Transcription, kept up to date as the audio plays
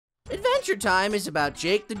Adventure Time is about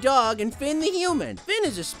Jake the dog and Finn the human. Finn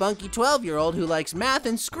is a spunky 12-year-old who likes math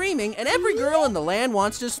and screaming, and every girl in the land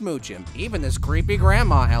wants to smooch him, even this creepy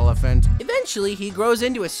grandma elephant. Eventually, he grows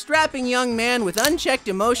into a strapping young man with unchecked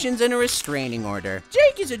emotions and a restraining order.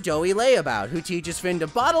 Jake is a doughy layabout who teaches Finn to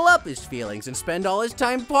bottle up his feelings and spend all his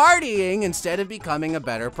time partying instead of becoming a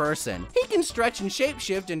better person. He can stretch and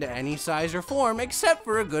shapeshift into any size or form except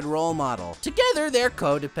for a good role model. Together, they're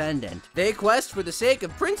codependent. They quest for the sake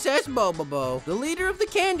of Princess Bobobo, the leader of the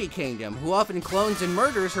Candy Kingdom, who often clones and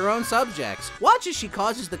murders her own subjects. Watch as she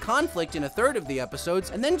causes the conflict in a third of the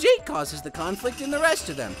episodes, and then Jake causes the conflict in the rest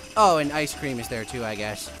of them. Oh, and ice cream is there too, I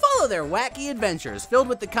guess. Follow their wacky adventures, filled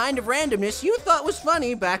with the kind of randomness you thought was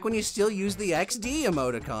funny back when you still used the XD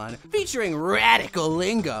emoticon. Featuring radical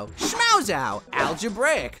lingo, schmauzow,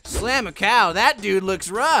 algebraic, slam a cow, that dude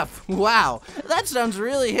looks rough. Wow, that sounds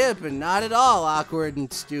really hip and not at all awkward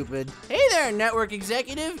and stupid. Hey there, network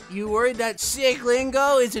executive. You worried that sick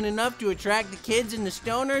lingo isn't enough to attract the kids and the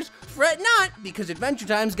stoners? Fret not, because Adventure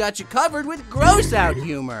Time's got you covered with gross-out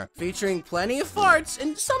humor, featuring plenty of farts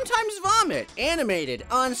and sometimes vomit. Animated,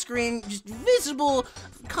 on-screen, just visible,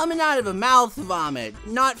 coming out of a mouth vomit.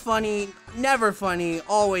 Not funny, never funny,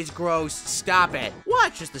 always gross, stop it.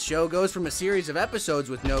 Watch as the show goes from a series of episodes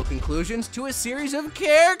with no conclusions to a series of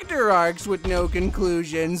character arcs with no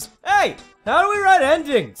conclusions. Hey, how do we write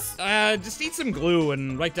endings? Just eat some glue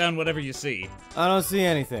and write down whatever you see. I don't see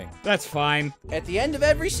anything. That's fine. At the end of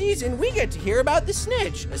every season, we get to hear about the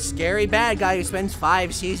Snitch, a scary bad guy who spends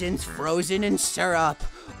 5 seasons frozen in syrup.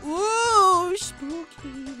 Ooh,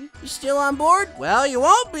 spooky. You still on board? Well, you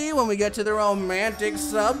won't be when we get to the romantic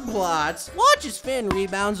subplots. Watch as Finn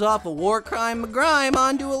rebounds off a war crime grime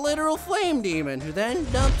onto a literal flame demon, who then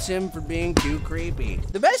dumps him for being too creepy.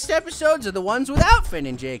 The best episodes are the ones without Finn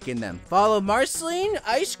and Jake in them. Follow Marceline,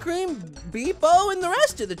 Ice Cream, Beepo, and the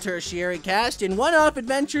rest of the tertiary cast in one-off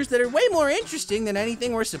adventures that are way more interesting than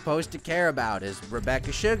anything we're supposed to care about, as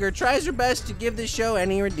Rebecca Sugar tries her best to give the show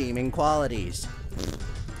any redeeming qualities.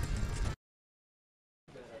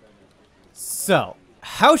 So,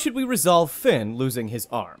 how should we resolve Finn losing his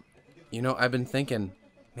arm? You know, I've been thinking,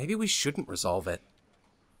 maybe we shouldn't resolve it.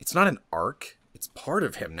 It's not an arc, it's part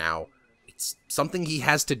of him now. It's something he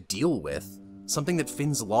has to deal with. Something that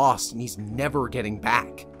Finn's lost and he's never getting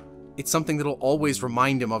back. It's something that'll always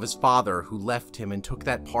remind him of his father who left him and took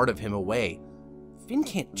that part of him away. Finn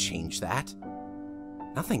can't change that.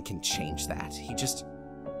 Nothing can change that. He just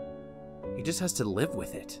has to live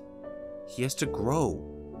with it. He has to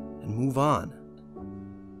grow and move on.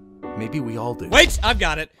 Maybe we all do. Wait, I've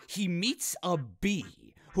got it. He meets a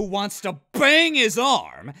bee who wants to bang his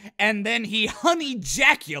arm, and then he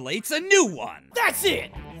honeyjaculates a new one. That's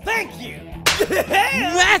it! Thank you!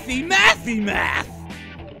 Mathy, mathy, math!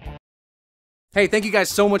 Hey, thank you guys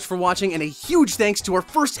so much for watching, and a huge thanks to our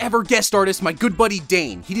first ever guest artist, my good buddy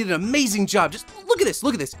Dane. He did an amazing job. Just look at this,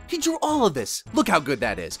 look at this. He drew all of this. Look how good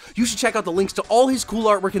that is. You should check out the links to all his cool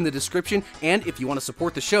artwork in the description, and if you want to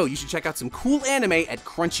support the show, you should check out some cool anime at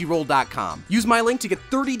crunchyroll.com. Use my link to get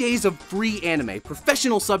 30 days of free anime,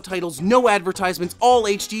 professional subtitles, no advertisements, all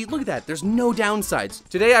HD. Look at that, there's no downsides.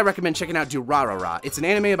 Today I recommend checking out Durarara. It's an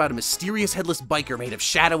anime about a mysterious headless biker made of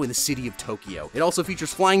shadow in the city of Tokyo. It also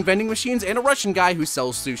features flying vending machines and a Russian guy who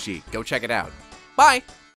sells sushi. Go check it out. Bye!